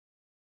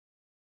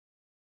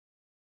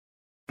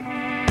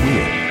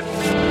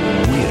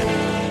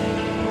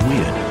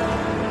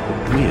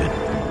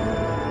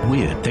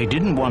weird. They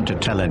didn't want to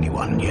tell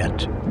anyone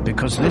yet,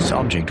 because this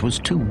object was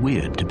too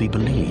weird to be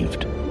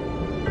believed.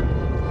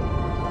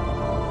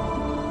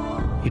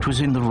 It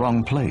was in the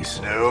wrong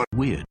place. No.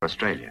 Weird.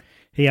 Australia.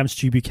 Hey, I'm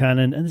Stu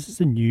Buchanan, and this is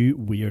the New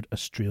Weird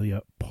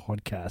Australia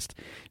podcast.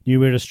 New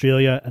Weird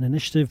Australia, an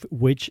initiative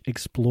which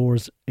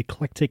explores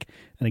eclectic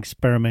and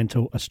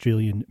experimental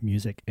Australian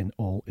music in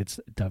all its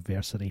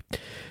diversity.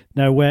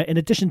 Now, in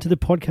addition to the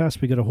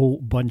podcast, we got a whole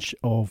bunch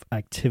of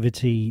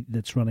activity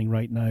that's running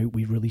right now.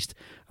 We released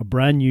a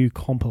brand new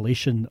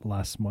compilation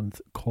last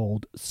month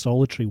called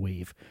Solitary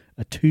Wave,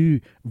 a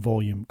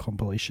 2-volume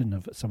compilation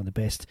of some of the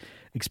best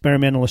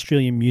experimental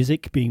Australian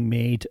music being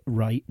made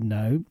right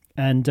now.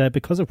 And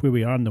because of where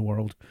we are in the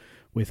world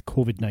with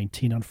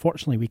COVID-19,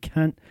 unfortunately, we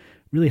can't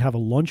really have a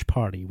launch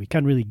party. We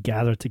can't really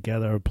gather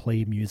together,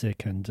 play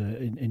music, and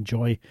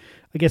enjoy,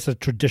 I guess, a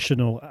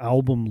traditional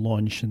album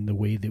launch in the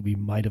way that we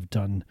might have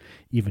done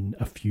even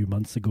a few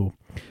months ago.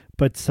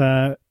 But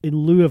in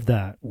lieu of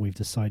that, we've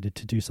decided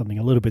to do something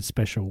a little bit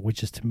special,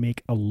 which is to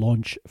make a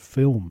launch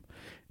film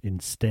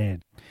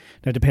instead.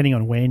 Now, depending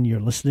on when you're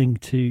listening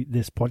to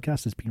this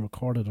podcast, it's being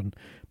recorded on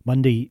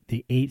Monday,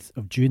 the 8th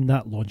of June.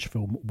 That launch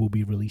film will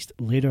be released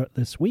later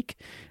this week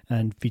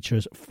and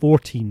features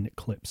 14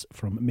 clips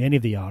from many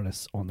of the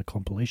artists on the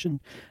compilation.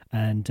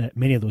 And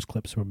many of those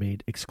clips were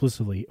made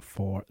exclusively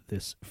for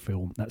this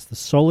film. That's the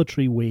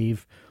Solitary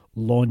Wave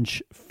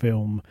launch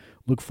film.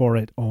 Look for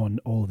it on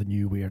all the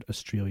New Weird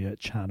Australia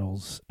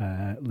channels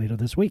later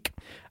this week.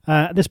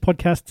 This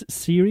podcast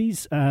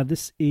series,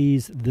 this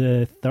is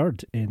the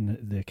third in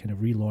the kind of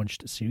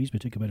relaunched series. We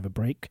took a bit of a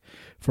break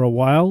for a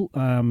while,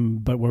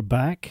 but we're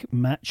back,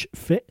 match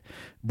fit.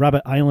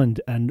 Rabbit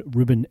Island and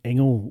Ruben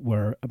Engel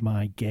were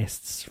my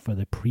guests for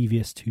the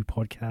previous 2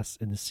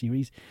 podcasts in the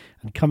series.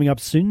 And coming up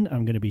soon,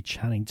 I'm going to be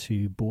chatting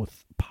to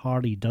both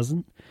Party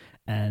Dozen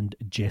and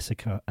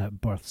Jessica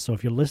at Birth. So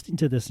if you're listening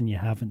to this and you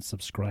haven't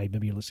subscribed,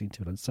 maybe you're listening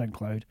to it on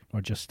SoundCloud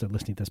or just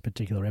listening to this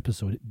particular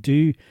episode,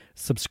 do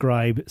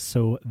subscribe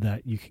so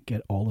that you can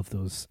get all of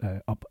those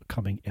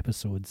upcoming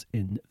episodes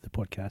in the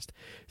podcast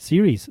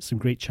series. Some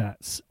great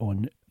chats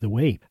on the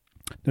way.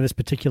 Now, this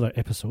particular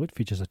episode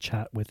features a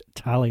chat with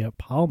Talia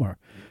Palmer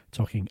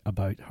talking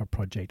about her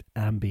project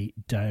Ambi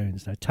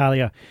Downs. Now,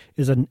 Talia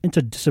is an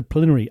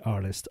interdisciplinary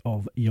artist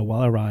of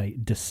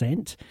Yawalarai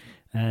descent,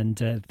 and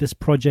this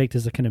project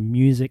is a kind of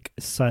music,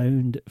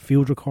 sound,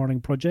 field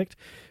recording project,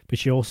 but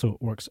she also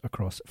works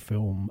across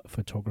film,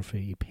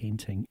 photography,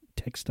 painting,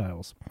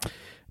 textiles.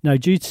 Now,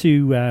 due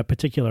to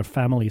particular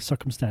family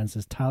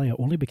circumstances, Talia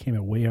only became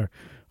aware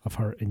of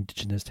her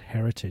Indigenous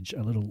heritage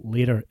a little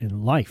later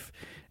in life,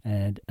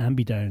 and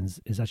Ambi Downs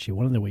is actually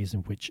one of the ways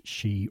in which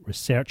she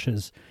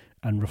researches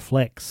and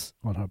reflects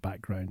on her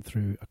background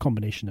through a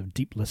combination of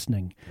deep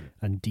listening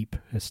and deep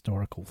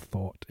historical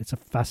thought. It's a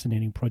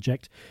fascinating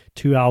project.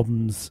 2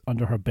 albums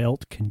under her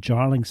belt,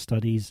 Conjarling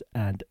Studies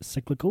and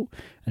Cyclical,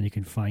 and you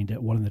can find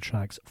one of the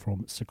tracks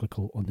from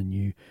Cyclical on the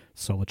new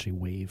Solitary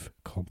Wave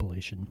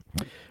compilation.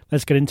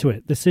 Let's get into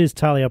it. This is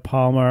Talia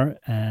Palmer,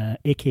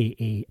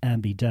 aka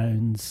Ambi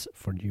Downs,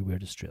 for New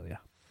Weird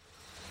Australia.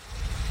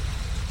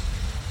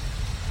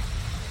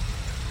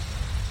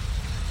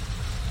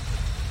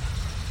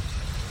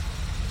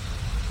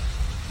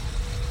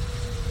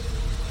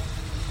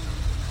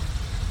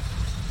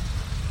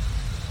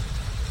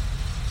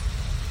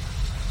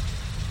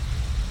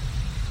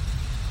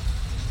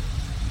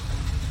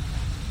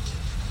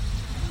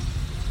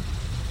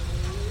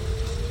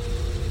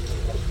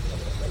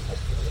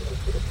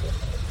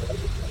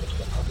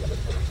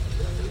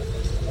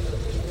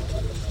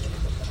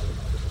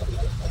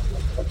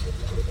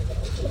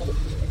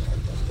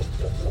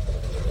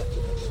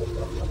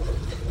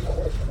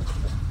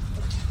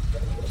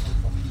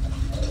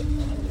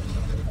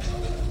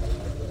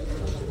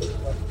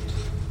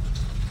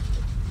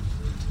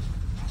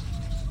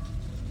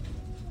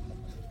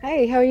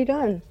 Hey, how are you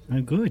doing?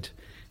 I'm good.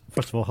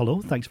 First of all,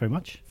 hello. Thanks very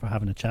much for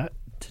having a chat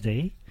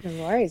today. No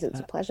worries, it's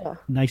a pleasure.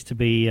 Nice to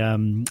be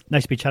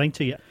chatting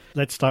to you.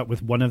 Let's start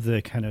with one of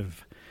the kind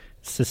of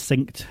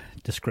succinct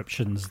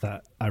descriptions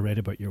that I read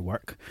about your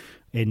work.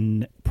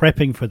 In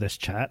prepping for this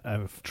chat,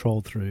 I've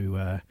trawled through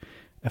a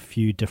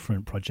few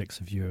different projects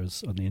of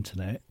yours on the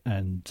internet,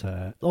 and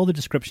all the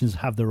descriptions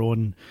have their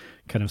own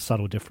kind of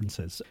subtle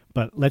differences.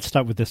 But let's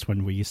start with this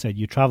one, where you said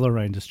you travel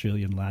around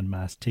Australian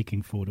landmass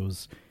taking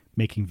photos,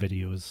 making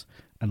videos,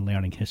 and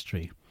learning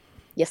history.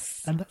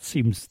 Yes. And that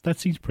seems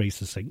pretty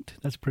succinct.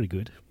 That's pretty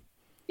good.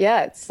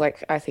 Yeah, it's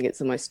like, I think it's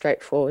the most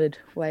straightforward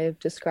way of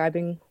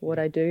describing what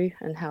I do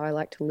and how I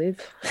like to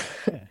live.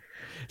 Yeah.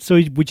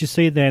 So would you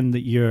say then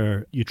that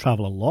you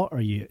travel a lot, or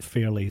are you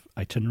fairly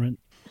itinerant?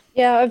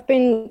 Yeah, I've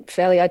been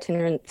fairly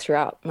itinerant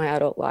throughout my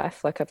adult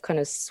life. Like, I've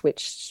kind of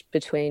switched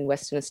between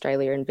Western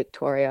Australia and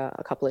Victoria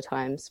a couple of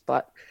times,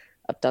 but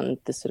I've done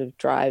the sort of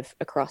drive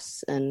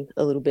across and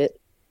a little bit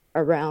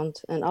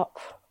around and up.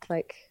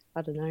 Like,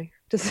 I don't know,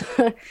 just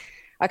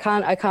I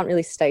can't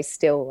really stay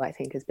still, I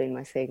think, has been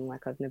my thing.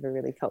 Like, I've never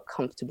really felt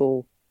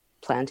comfortable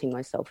planting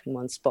myself in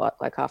one spot.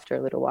 Like, after a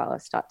little while, I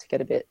start to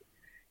get a bit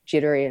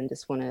jittery and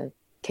just want to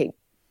keep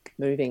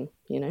moving,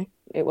 you know.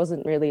 It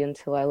wasn't really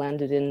until I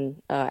landed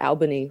in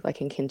Albany, like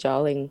in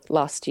Kinjalling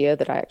last year,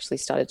 that I actually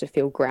started to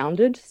feel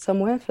grounded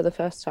somewhere for the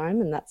first time.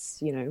 And that's,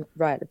 you know,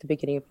 right at the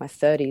beginning of my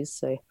 30s.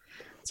 So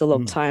it's a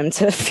long time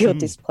to feel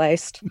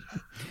displaced.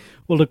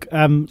 Well, look,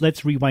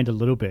 let's rewind a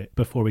little bit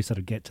before we sort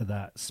of get to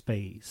that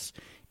space.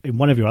 In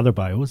one of your other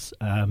bios,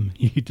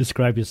 you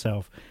describe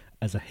yourself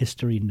as a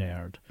history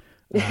nerd.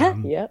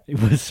 Yeah.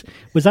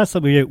 Was that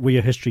something were you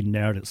a history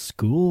nerd at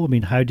school? I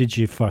mean, how did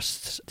you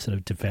first sort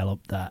of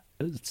develop that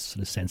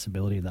sort of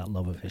sensibility, that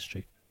love of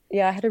history?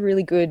 Yeah, I had a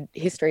really good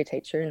history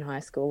teacher in high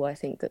school, I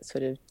think, that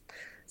sort of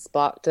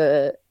sparked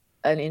an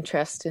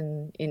interest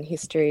in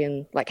history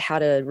and like how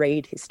to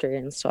read history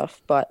and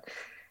stuff. But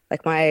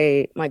like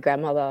my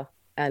grandmother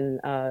and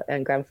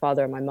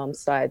grandfather on my mum's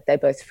side, they're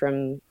both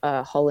from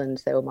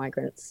Holland. They were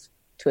migrants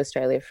to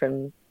Australia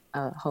from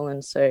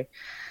Holland. So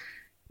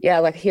yeah,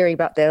 like hearing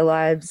about their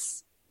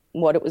lives,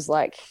 what it was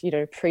like, you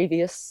know,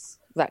 previous,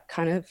 that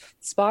kind of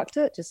sparked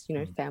it, just, you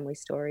know, family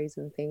stories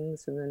and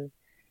things. And then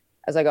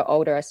as I got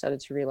older, I started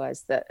to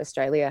realize that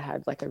Australia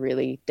had like a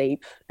really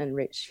deep and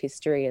rich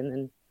history. And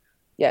then,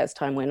 yeah, as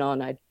time went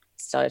on, I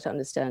started to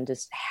understand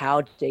just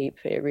how deep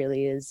it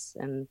really is.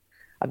 And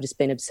I've just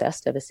been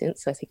obsessed ever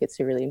since. I think it's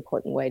a really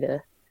important way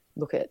to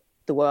look at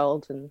the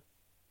world and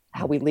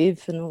how we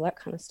live and all that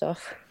kind of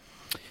stuff.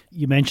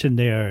 You mentioned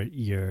there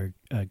your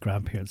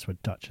grandparents were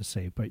Dutch, I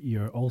say, but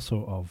you're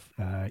also of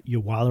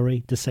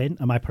Uwalari descent.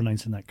 Am I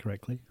pronouncing that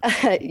correctly?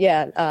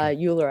 Yeah,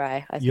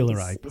 Uwalari, I think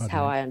Uwalari, is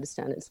how I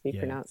understand it to be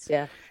pronounced.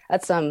 Yeah,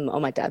 that's on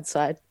my dad's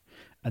side.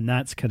 And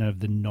that's kind of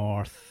the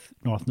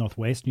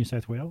northwest New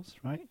South Wales,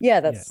 right? Yeah,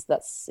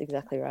 that's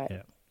exactly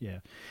right. Yeah.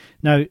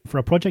 Now, for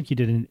a project you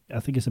did in, I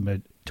think it's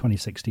about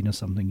 2016 or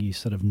something, you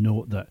sort of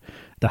note that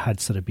there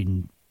had sort of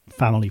been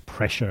family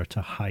pressure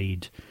to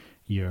hide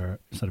your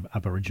sort of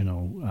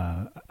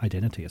Aboriginal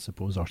identity, I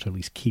suppose, or to at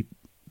least keep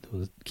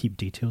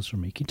details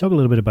from me. Can you talk a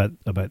little bit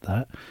about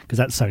that? Because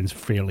that sounds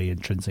fairly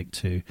intrinsic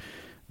to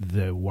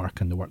the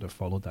work and the work that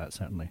followed that,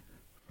 certainly.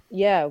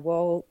 Yeah,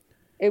 well,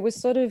 it was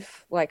sort of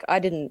like I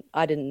didn't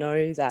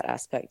know that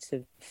aspect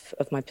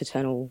of my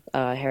paternal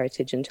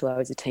heritage until I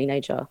was a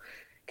teenager,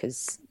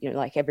 because, you know,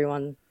 like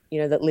everyone,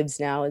 you know, that lives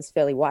now is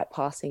fairly white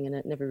passing, and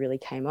it never really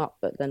came up.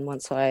 But then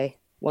once I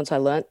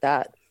learnt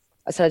that,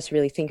 I started to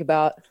really think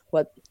about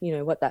what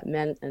that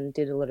meant, and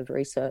did a lot of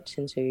research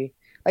into,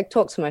 like,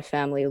 talk to my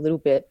family a little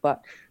bit,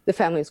 but the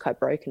family was quite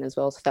broken as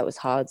well. So that was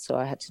hard. So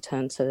I had to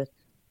turn to,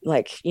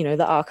 like, you know,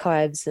 the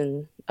archives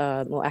and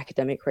more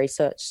academic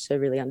research to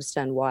really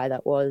understand why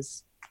that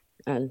was.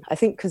 And I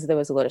think because there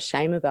was a lot of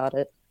shame about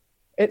it,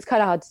 it's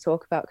kind of hard to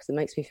talk about because it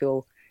makes me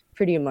feel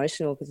pretty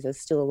emotional, because there's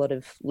still a lot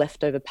of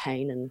leftover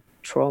pain and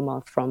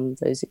trauma from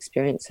those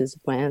experiences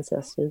of my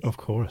ancestors. Of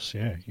course,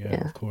 yeah,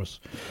 of course.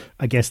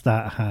 I guess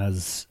that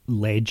has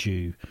led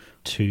you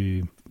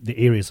to the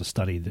areas of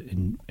study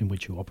in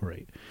which you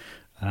operate.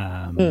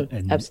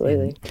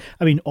 Absolutely.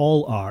 I mean,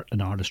 all art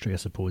and artistry, I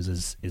suppose,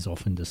 is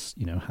often just,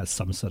 you know, has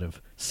some sort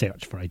of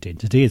search for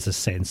identity. It's a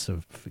sense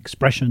of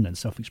expression and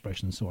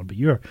self-expression and so on. But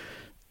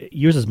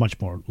yours is much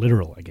more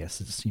literal, I guess.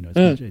 It's, you know,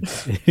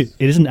 it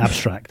isn't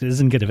abstract. It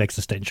isn't kind of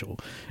existential.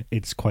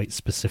 It's quite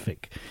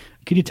specific.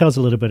 Can you tell us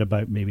a little bit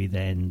about maybe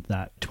then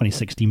that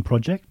 2016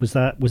 project? Was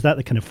that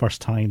the kind of first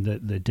time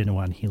that the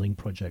Dinawan Healing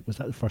Project, was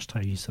that the first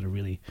time you sort of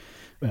really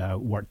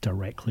worked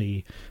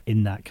directly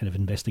in that kind of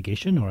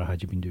investigation, or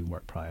had you been doing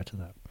work prior to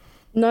that?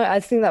 No,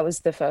 I think that was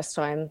the first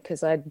time,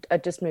 because I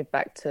just moved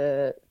back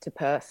to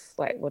Perth,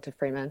 to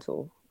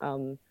Fremantle,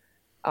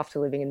 after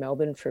living in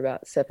Melbourne for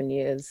about 7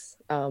 years.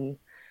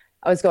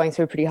 I was going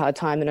through a pretty hard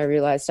time, and I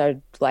realized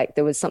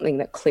there was something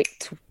that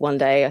clicked one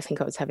day. I think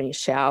I was having a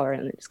shower,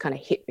 and it just kind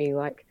of hit me,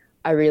 like,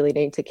 I really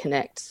need to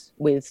connect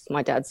with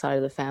my dad's side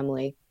of the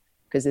family,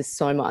 because there's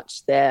so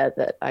much there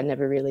that I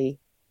never really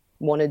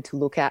wanted to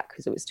look at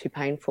because it was too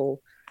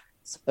painful.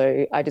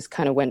 So I just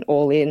kind of went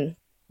all in,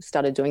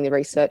 started doing the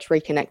research,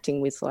 reconnecting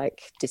with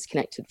like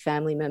disconnected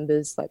family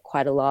members, like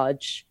quite a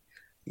large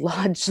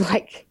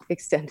like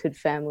extended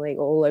family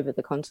all over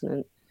the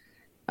continent.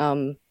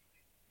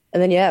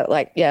 And then, as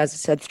I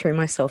said, threw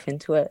myself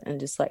into it and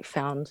just like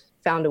found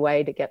a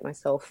way to get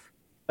myself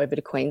over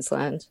to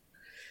Queensland,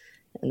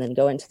 and then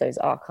go into those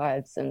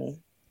archives and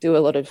do a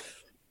lot of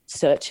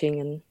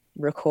searching and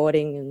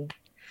recording and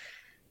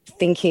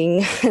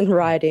thinking and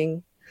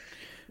writing.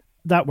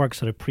 That work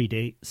sort of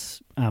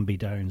predates Ambi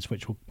Downs,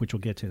 which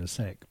we'll get to in a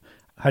sec.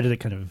 How did it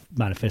kind of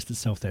manifest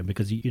itself then?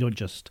 Because you don't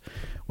just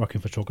work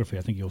in photography.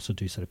 I think you also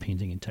do sort of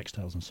painting and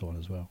textiles and so on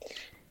as well.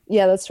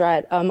 Yeah, that's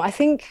right. I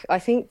think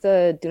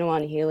the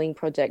Dinawan Healing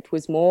Project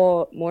was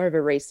more of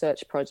a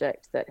research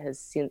project that has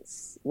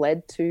since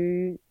led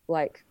to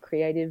like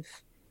creative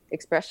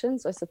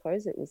expressions. I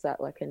suppose it was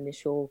that like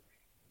initial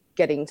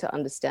getting to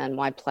understand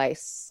my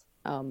place,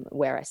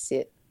 where I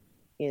sit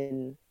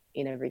in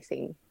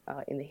everything,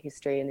 in the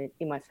history and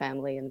in my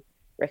family, and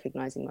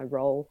recognizing my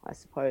role, I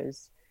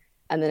suppose.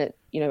 And then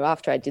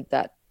after I did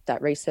that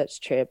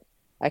research trip,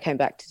 I came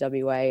back to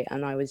WA,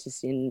 and I was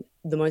just in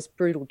the most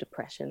brutal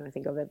depression I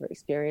think I've ever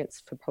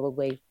experienced for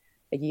probably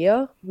a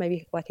year,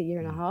 maybe like a year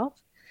and a half.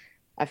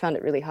 I found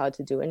it really hard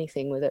to do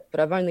anything with it, but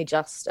I've only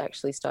just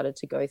actually started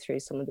to go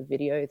through some of the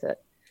video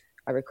that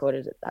I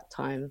recorded at that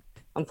time.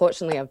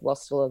 Unfortunately, I've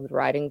lost a lot of the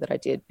writing that I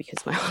did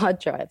because my hard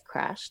drive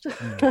crashed.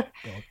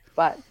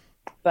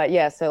 But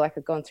yeah, so like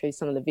I've gone through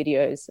some of the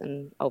videos,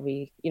 and I'll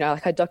be,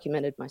 like I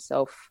documented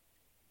myself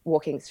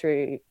walking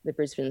through the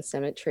Brisbane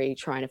cemetery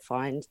trying to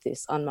find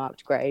this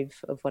unmarked grave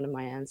of one of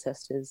my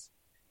ancestors.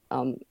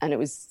 And it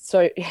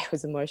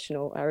was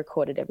emotional. I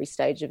recorded every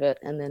stage of it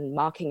and then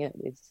marking it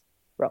with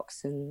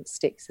rocks and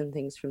sticks and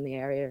things from the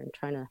area and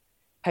trying to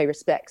pay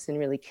respects and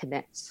really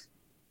connect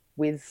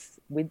with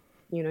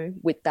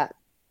that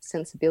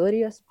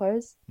sensibility, I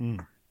suppose.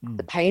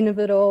 The pain of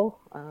it all.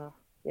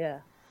 Yeah.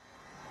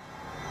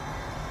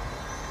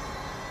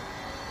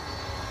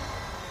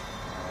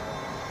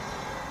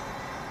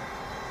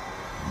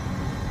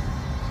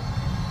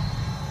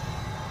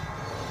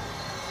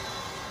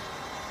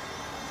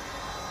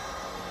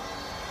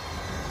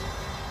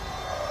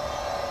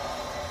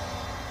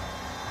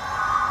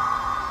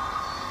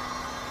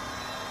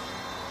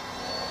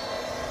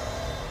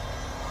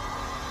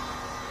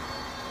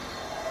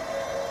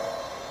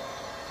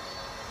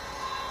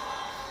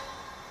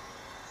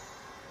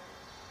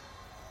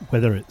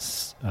 Whether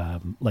it's,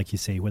 like you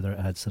say, whether it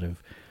had sort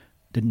of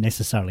didn't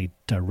necessarily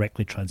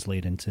directly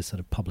translate into sort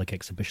of public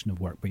exhibition of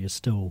work, but you're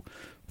still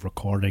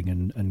recording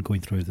and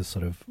going through the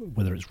sort of,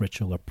 whether it's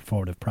ritual or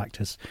performative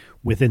practice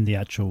within the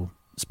actual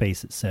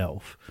space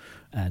itself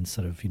and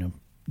sort of,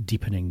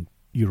 deepening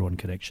your own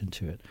connection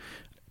to it.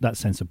 That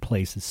sense of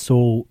place is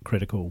so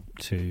critical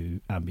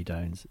to Ambi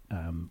Downs,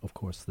 of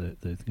course, the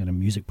kind of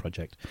music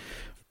project.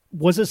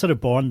 Was it sort of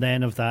born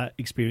then of that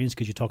experience?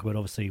 Because you talk about,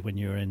 obviously, when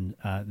you're in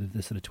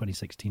the sort of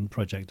 2016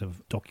 project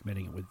of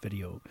documenting it with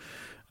video.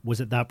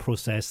 Was it that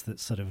process that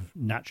sort of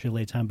naturally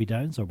led to Ambi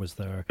Downs, or was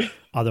there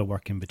other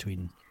work in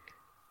between?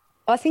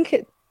 I think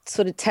it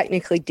sort of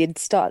technically did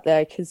start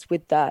there, because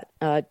with that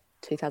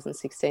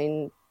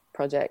 2016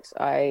 project,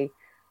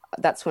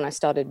 that's when I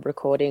started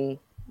recording,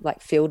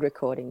 like field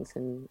recordings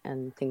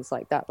and things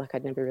like that. Like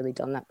I'd never really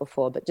done that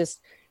before, but just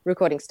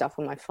recording stuff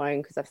on my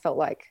phone, because I felt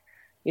like,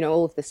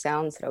 all of the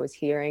sounds that I was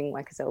hearing,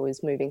 like as I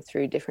was moving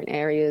through different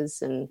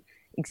areas and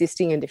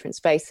existing in different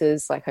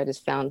spaces, like I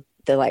just found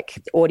the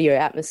audio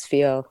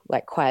atmosphere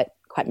like quite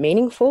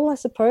meaningful, I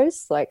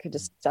suppose. Like I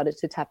just started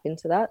to tap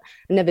into that.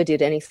 I never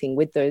did anything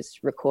with those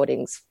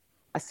recordings.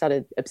 I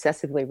started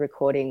obsessively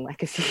recording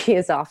like a few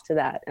years after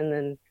that. And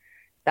then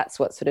that's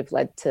what sort of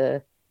led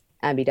to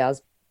Ambi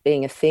Downs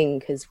being a thing,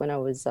 because when I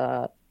was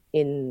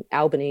in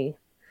Albany,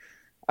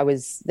 I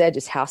was there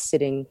just house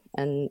sitting,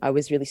 and I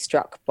was really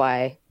struck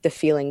by the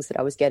feelings that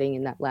I was getting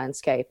in that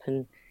landscape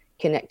and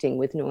connecting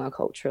with Noongar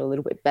culture a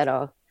little bit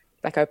better.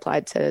 Like I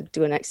applied to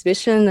do an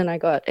exhibition and I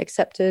got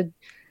accepted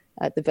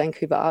at the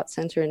Vancouver Arts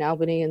Centre in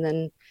Albany. And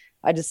then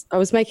I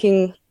was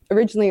making,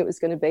 originally it was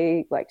going to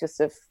be like just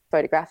a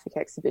photographic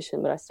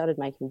exhibition, but I started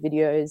making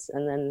videos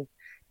and then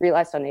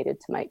realised I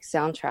needed to make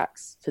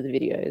soundtracks for the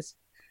videos.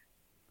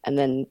 And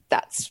then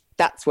that's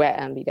where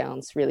Ambi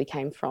Downs really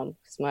came from,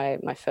 because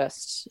my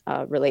first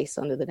release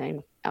under the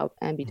name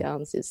Ambi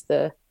Downs is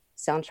the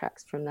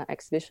soundtracks from that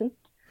exhibition.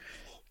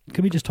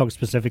 Can we just talk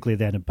specifically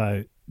then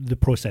about the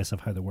process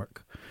of how the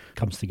work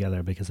comes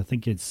together? Because I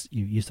think it's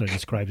you sort of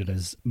described it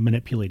as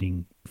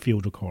manipulating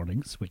field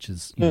recordings, which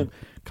is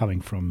coming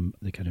from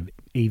the kind of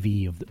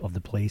AV of the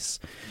place,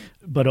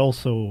 but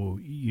also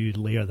you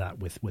layer that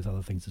with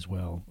other things as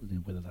well,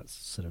 whether that's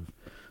sort of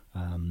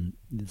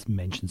there's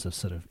mentions of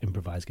sort of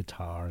improvised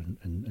guitar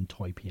and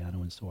toy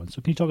piano and so on.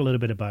 So can you talk a little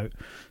bit about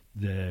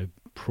the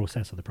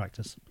process of the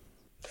practice?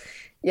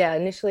 Yeah,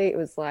 initially it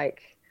was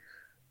like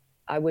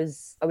I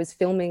was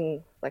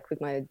filming like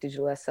with my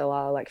digital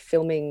SLR, like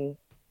filming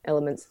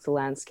elements of the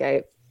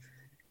landscape,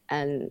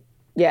 and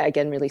yeah,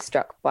 again, really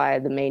struck by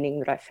the meaning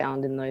that I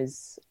found in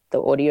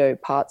the audio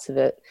parts of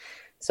it.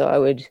 So I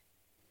would,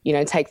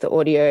 take the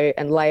audio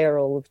and layer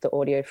all of the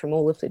audio from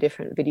all of the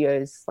different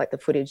videos, like the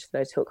footage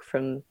that I took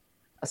from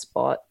a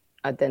spot.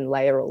 I'd then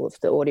layer all of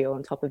the audio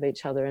on top of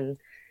each other, and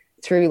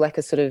through like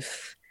a sort of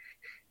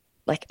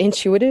like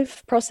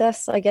intuitive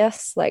process, I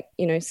guess, like,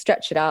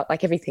 stretch it out,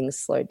 like everything's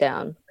slowed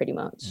down pretty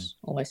much,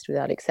 almost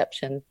without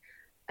exception.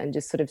 And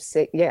just sort of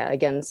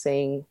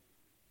seeing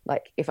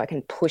like if I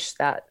can push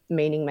that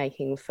meaning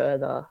making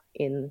further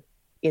in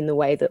the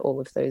way that all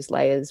of those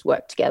layers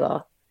work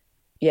together.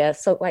 Yeah,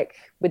 so like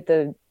with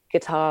the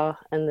guitar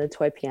and the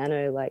toy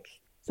piano, like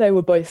they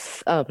were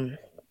both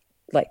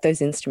like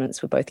those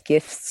instruments were both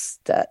gifts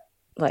that,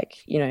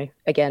 like,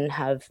 again,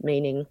 have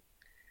meaning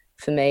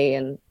for me,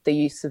 and the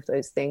use of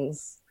those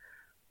things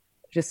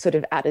just sort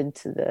of added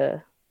to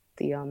the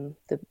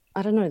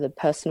I don't know, the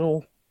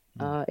personal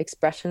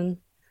expression.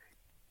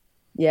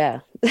 Yeah,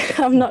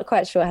 I'm not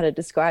quite sure how to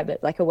describe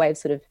it, like a way of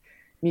sort of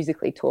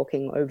musically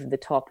talking over the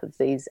top of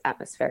these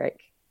atmospheric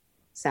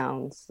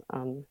sounds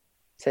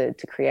to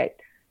create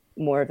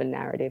more of a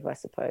narrative, I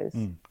suppose.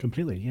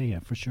 Completely, yeah,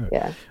 for sure.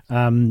 Yeah.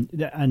 And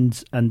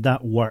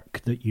that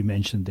work that you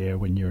mentioned there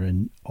when you're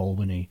in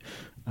Albany,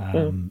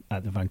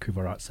 at the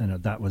Vancouver Arts Centre.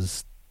 That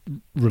was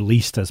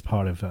released as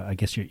part of, I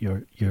guess,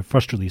 your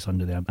first release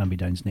under the Ambi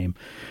Downs name,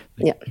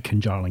 the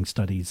Kinjarling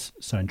Studies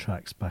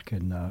soundtracks back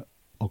in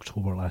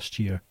October last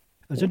year.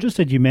 I was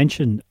interested, you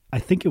mentioned, I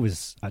think it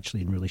was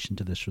actually in relation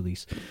to this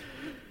release,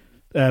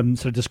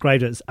 sort of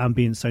described it as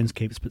ambient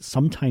soundscapes, but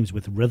sometimes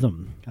with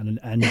rhythm,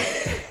 and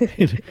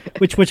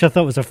which I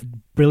thought was a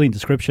brilliant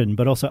description.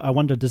 But also, I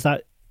wonder, does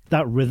that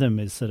rhythm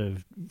is sort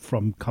of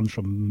comes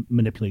from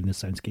manipulating the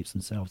soundscapes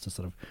themselves, to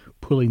sort of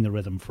pulling the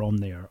rhythm from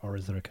there, or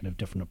is there a kind of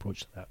different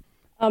approach to that?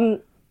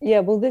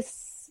 Well, the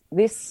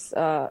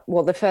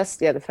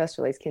first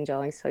release,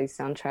 Kinjarling Studies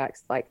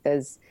soundtracks, like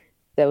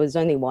there was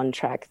only one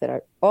track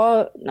that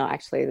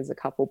there's a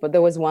couple, but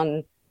there was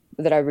one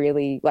that I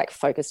really like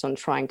focused on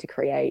trying to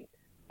create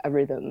a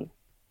rhythm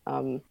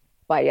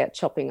by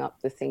chopping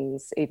up the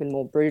things even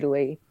more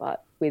brutally.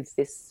 But with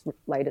this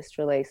latest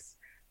release,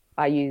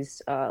 I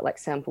used like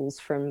samples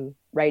from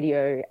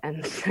radio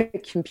and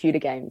computer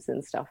games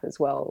and stuff as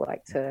well,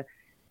 like to,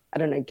 I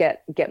don't know,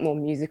 get more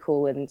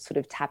musical and sort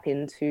of tap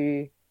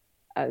into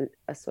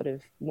a sort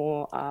of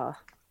more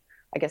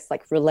I guess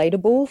like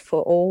relatable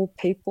for all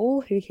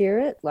people who hear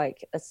it,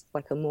 like it's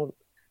like a more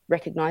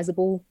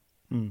recognizable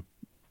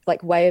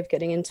like way of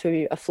getting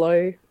into a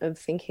flow of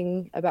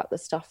thinking about the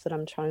stuff that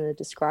I'm trying to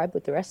describe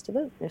with the rest of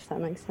it, if that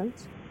makes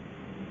sense.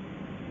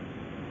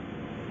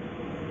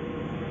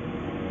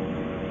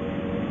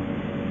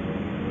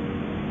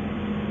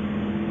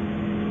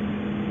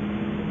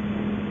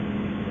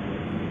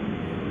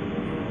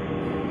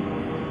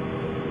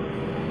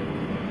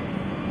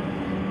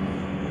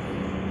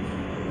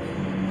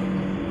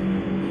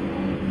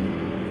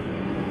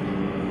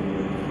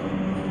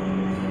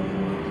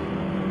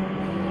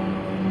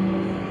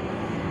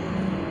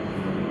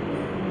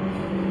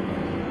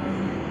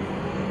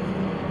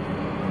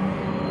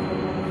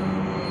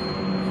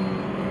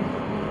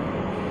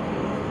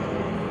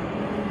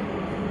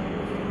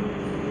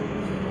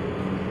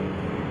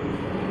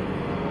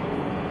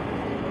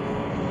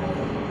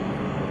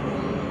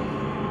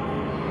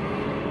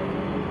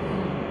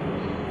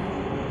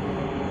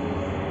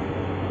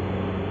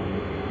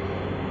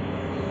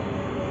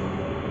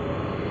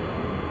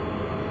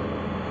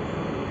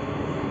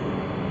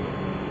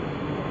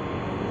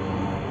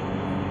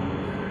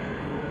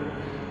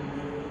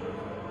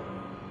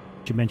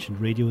 You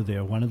mentioned radio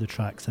there. One of the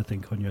tracks I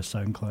think on your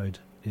SoundCloud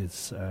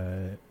is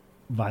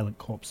Violent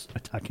Cops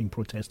Attacking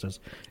Protesters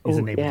is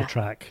the name of the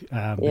track,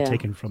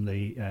 taken from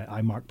the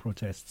IMARC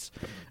protests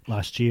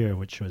last year,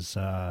 which was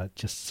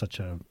just such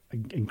a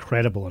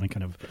incredible and a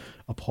kind of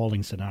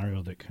appalling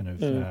scenario that kind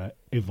of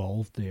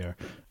evolved there.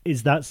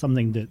 Is that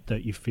something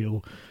that you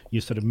feel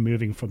you're sort of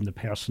moving from the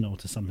personal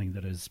to something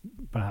that is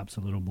perhaps a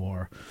little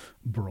more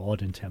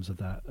broad in terms of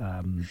that,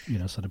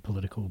 sort of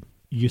political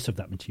use of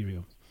that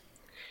material?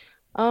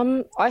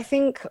 I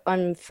think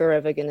I'm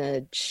forever going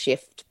to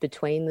shift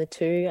between the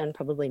two and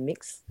probably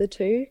mix the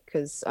two,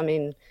 because I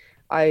mean,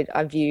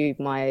 I view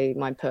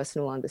my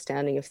personal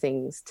understanding of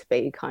things to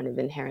be kind of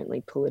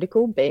inherently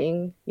political,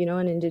 being,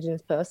 an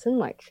Indigenous person,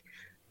 like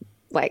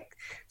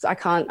so I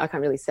can't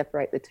really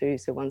separate the two.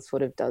 So one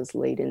sort of does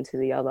lead into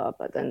the other,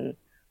 but then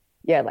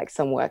like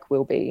some work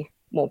will be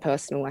more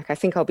personal. Like I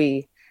think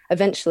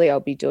eventually I'll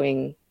be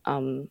doing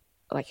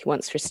like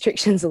once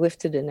restrictions are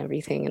lifted and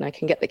everything and I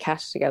can get the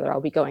cash together, I'll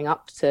be going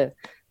up to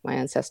my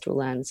ancestral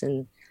lands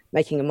and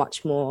making a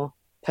much more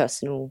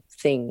personal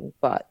thing.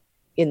 But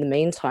in the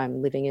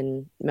meantime, living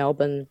in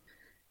Melbourne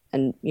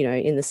and,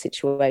 in the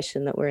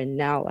situation that we're in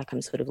now, like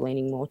I'm sort of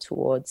leaning more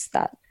towards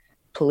that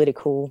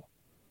political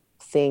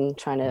thing,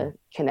 trying to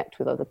connect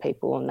with other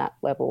people on that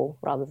level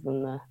rather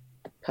than the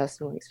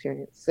personal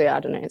experience. So I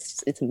don't know,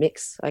 it's a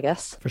mix, I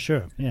guess. For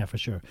sure.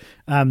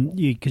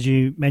 Because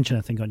you mentioned,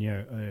 I think, on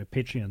your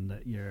Patreon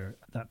that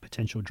that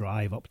potential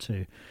drive up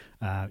to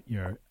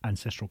your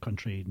ancestral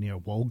country near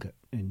Walgett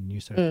in New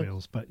South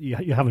Wales, but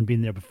you haven't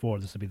been there before.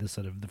 This will be the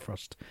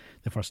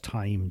first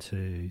time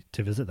to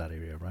visit that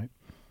area, right?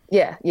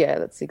 Yeah,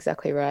 that's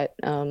exactly right.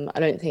 I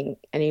don't think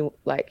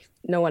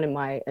no one in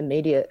my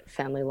immediate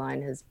family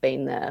line has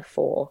been there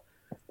for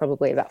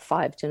probably about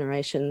 5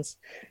 generations.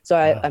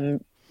 So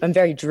I'm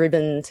very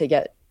driven to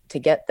get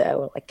there,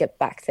 or like get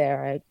back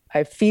there.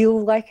 I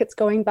feel like it's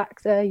going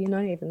back there,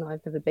 even though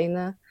I've never been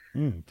there.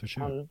 For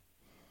sure.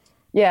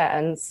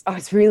 And I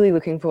was really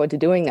looking forward to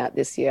doing that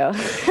this year,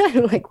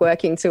 like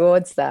working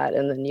towards that.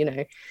 And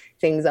then,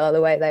 things are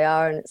the way they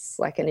are. And it's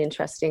like an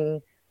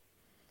interesting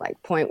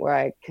point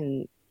where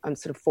I'm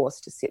sort of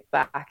forced to sit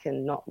back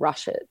and not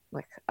rush it.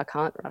 Like I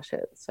can't rush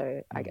it.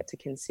 So I get to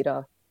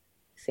consider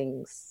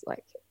things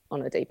like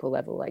on a deeper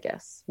level, I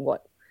guess,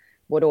 what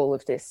all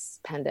of this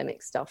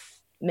pandemic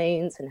stuff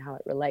means and how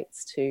it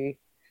relates to,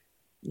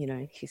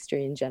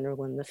 history in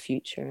general and the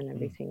future and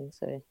everything.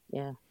 So,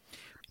 yeah.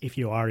 If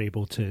you are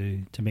able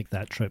to make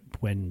that trip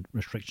when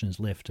restrictions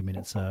lift, I mean,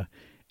 it's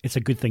a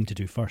good thing to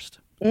do first.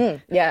 Yeah,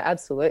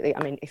 absolutely.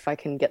 I mean, if I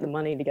can get the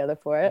money together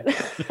for it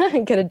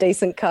and get a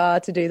decent car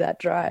to do that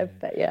drive,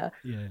 but yeah.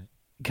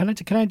 Can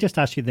I just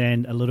ask you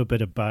then a little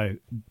bit about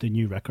the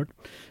new record,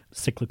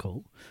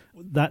 Cyclical?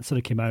 That sort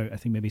of came out, I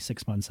think, maybe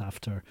 6 months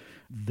after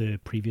the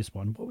previous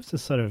one. What was the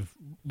sort of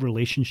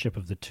relationship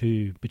of the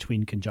two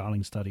between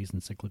Kinjalling Studies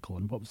and Cyclical,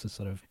 and what was the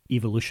sort of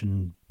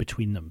evolution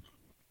between them?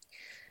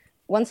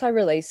 Once I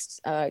released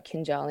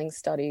Kinjalling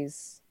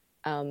Studies,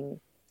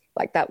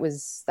 that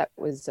was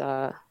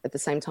at the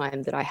same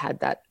time that I had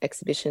that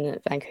exhibition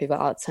at Vancouver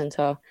Arts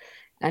Centre,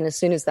 and as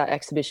soon as that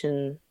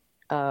exhibition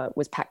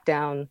was packed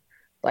down,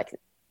 like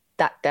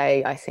that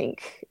day, I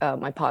think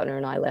my partner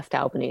and I left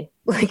Albany,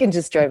 and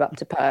just drove up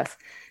to Perth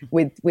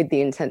with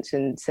the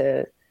intention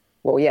to,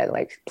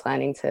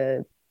 planning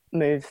to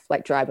move,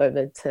 drive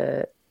over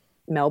to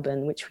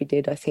Melbourne, which we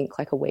did, I think,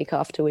 a week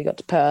after we got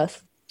to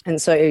Perth.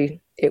 And so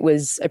it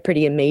was a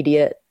pretty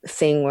immediate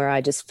thing where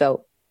I just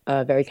felt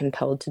very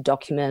compelled to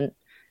document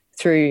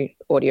through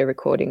audio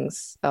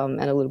recordings and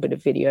a little bit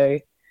of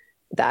video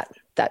that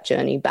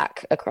journey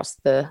back across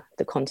the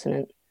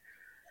continent.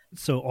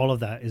 So all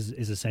of that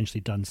is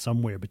essentially done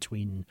somewhere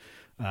between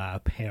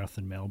Perth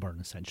and Melbourne,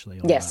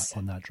 essentially,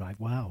 on that drive.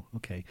 Wow,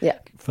 okay. Yeah.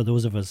 For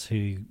those of us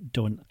who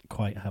don't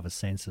quite have a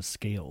sense of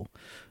scale,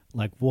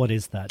 what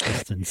is that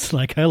distance?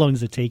 How long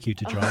does it take you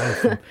to drive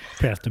from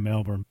Perth to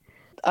Melbourne?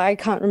 I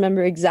can't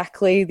remember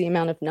exactly the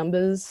amount of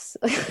numbers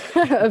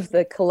of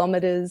the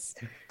kilometres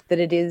that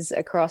it is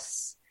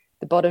across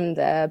the bottom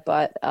there,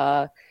 but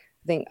I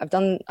think I've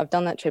done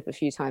that trip a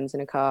few times in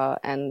a car,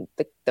 and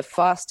the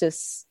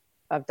fastest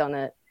I've done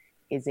it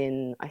is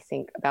in, I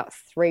think, about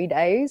 3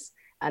 days,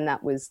 and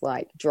that was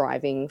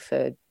driving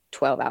for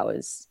 12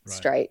 hours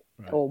straight,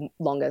 or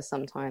longer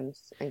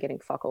sometimes, and getting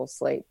fuck all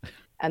sleep.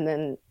 And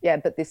then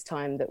but this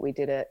time that we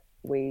did it,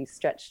 we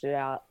stretched it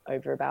out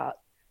over about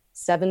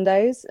 7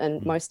 days,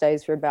 and most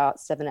days were about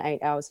 7 to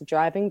 8 hours of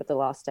driving, but the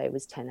last day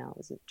was 10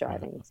 hours of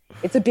driving.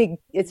 It's a big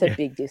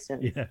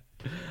distance. Yeah.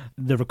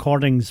 The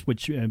recordings,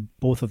 which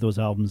both of those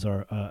albums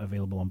are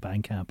available on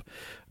Bandcamp,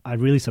 I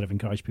really sort of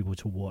encourage people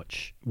to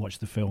watch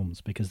the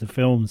films, because the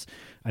films,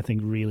 I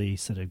think, really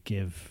sort of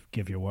give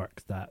your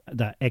work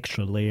that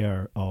extra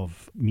layer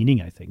of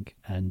meaning, I think.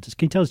 And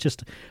can you tell us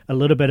just a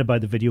little bit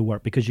about the video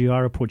work, because you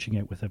are approaching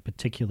it with a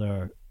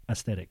particular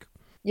aesthetic?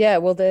 Yeah,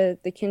 well, the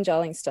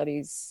Kinjalling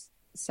Studies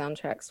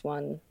soundtracks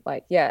one,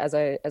 as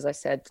I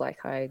said,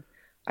 I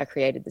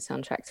created the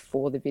soundtracks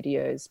for the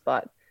videos,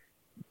 but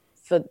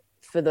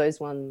for those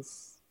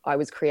ones, I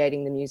was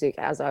creating the music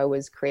as I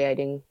was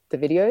creating the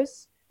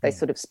videos. They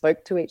sort of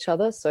spoke to each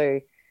other.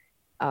 So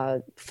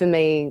for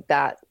me,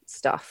 that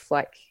stuff,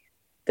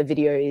 the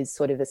video is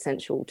sort of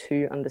essential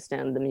to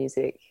understand the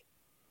music,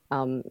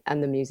 and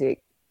the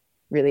music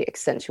really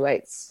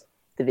accentuates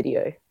the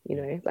video,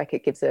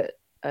 it gives it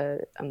a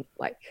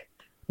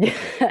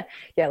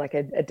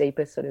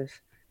deeper sort of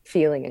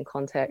feeling and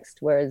context.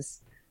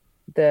 Whereas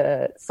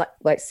the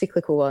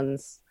cyclical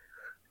ones,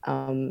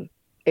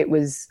 it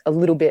was a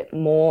little bit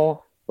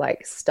more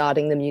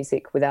starting the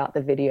music without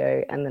the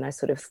video, and then I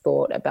sort of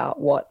thought about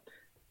what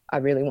I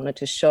really wanted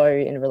to show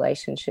in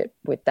relationship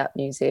with that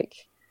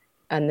music,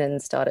 and then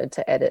started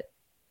to edit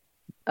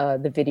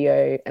the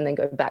video, and then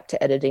go back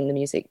to editing the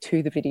music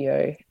to the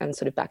video, and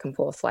sort of back and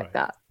forth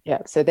that.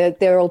 Yeah, so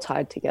they're all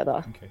tied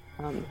together. Okay.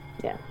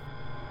 Yeah.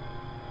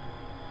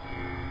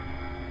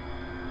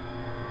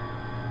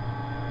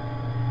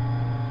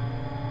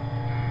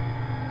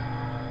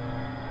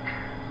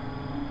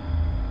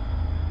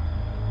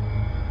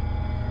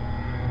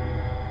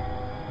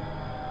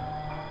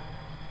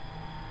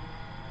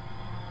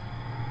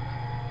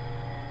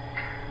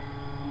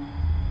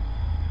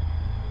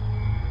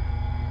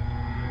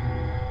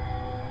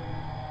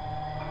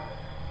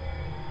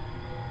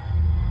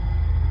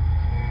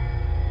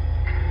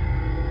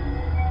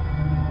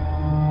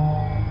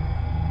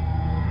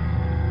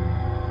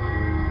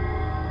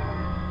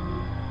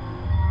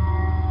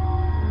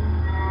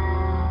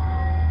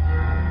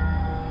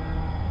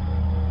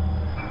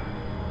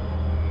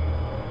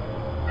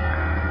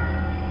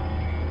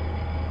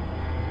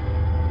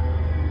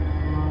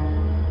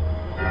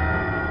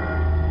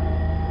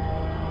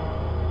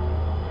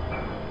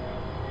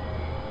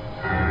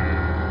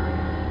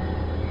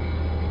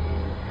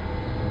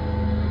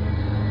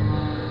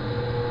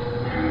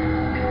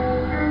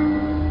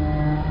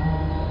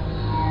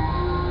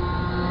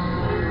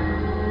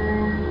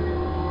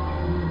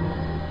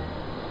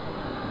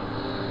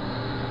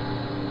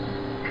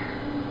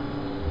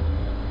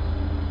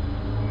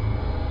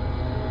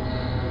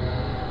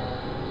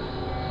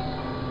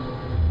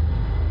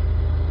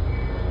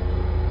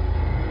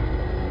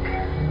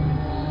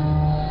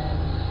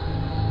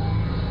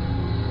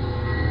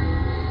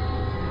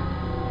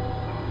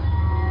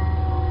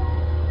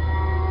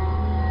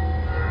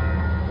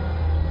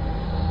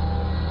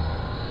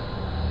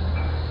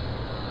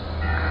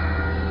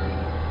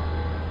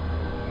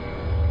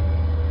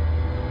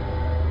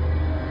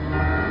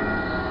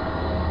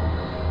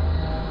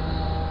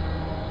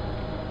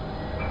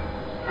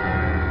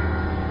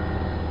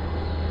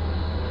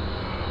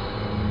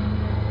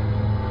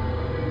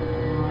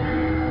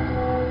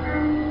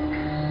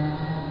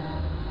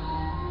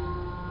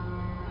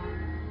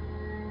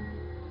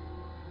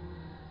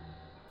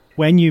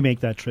 When you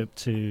make that trip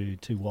to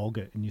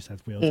Walgett in New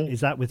South Wales,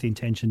 is that with the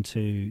intention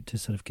to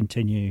sort of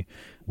continue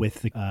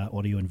with the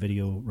audio and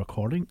video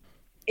recording?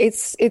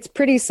 It's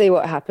pretty see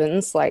what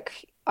happens.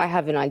 Like, I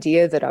have an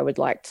idea that I would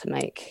like to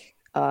make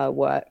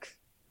work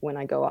when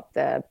I go up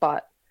there,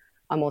 but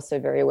I'm also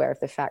very aware of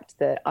the fact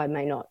that I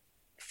may not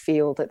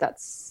feel that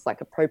that's like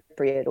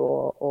appropriate,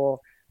 or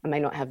I may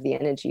not have the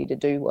energy to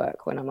do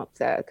work when I'm up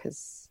there,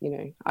 because, you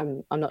know,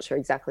 I'm not sure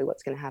exactly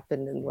what's going to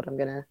happen and what I'm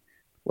going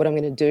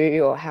to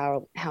do or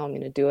how I'm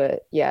going to do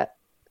it yet.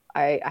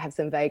 I have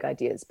some vague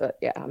ideas, but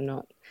yeah, I'm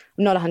not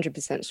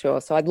 100%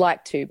 sure. So I'd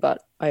like to,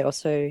 but I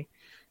also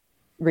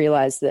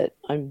realize that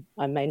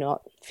I may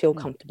not feel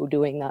comfortable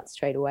doing that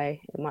straight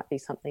away. It might be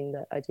something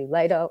that I do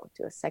later, or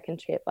do a second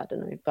trip, I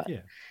don't know. But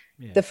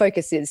the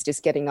focus is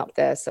just getting up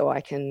there so I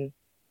can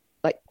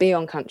like be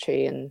on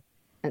country and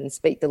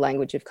speak the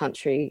language of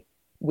country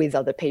with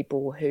other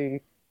people who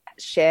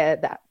share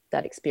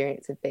that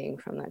experience of being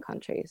from that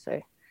country. So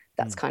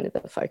that's kind of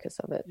the focus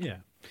of it. Yeah.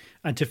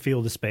 And to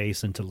feel the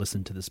space and to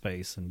listen to the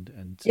space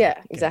and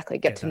exactly.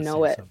 Get to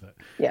know it.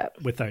 Yeah.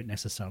 Without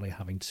necessarily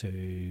having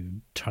to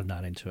turn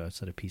that into a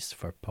sort of piece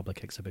for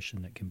public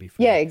exhibition that can be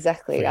for,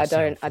 exactly. I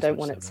don't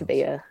want it to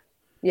be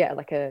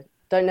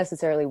don't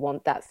necessarily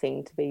want that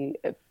thing to be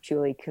a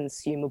purely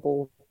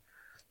consumable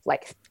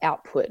like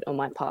output on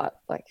my part.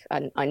 Like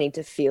I need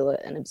to feel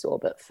it and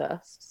absorb it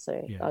first.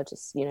 So I'll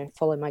just,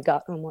 follow my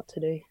gut on what to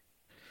do.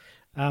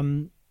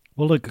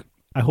 Well, look,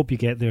 I hope you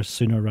get there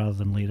sooner rather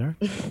than later.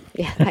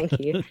 Yeah, thank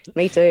you.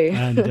 Me too.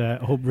 And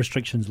I hope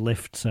restrictions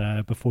lift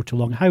before too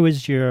long. How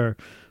is your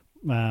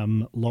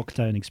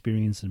lockdown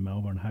experience in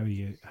Melbourne? How are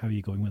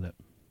you going with it?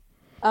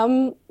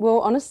 Well,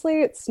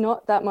 honestly, it's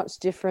not that much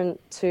different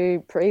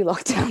to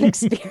pre-lockdown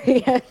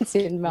experience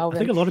in Melbourne. I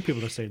think a lot of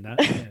people are saying that.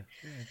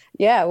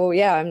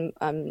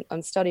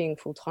 I'm studying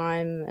full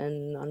time,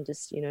 and I'm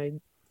just,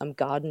 I'm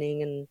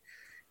gardening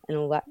and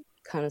all that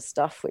kind of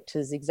stuff, which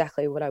is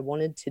exactly what I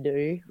wanted to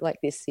do like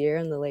this year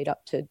and the lead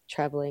up to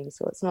traveling.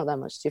 So it's not that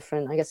much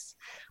different. I guess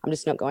I'm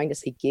just not going to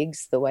see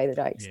gigs the way that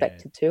I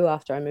expected to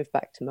after I moved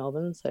back to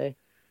Melbourne. So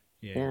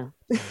well,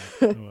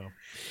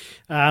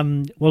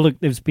 look,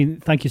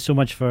 thank you so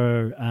much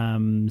for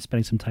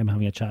spending some time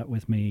having a chat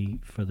with me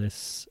for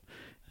this.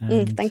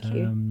 And, thank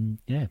you.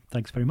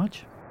 Thanks very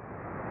much.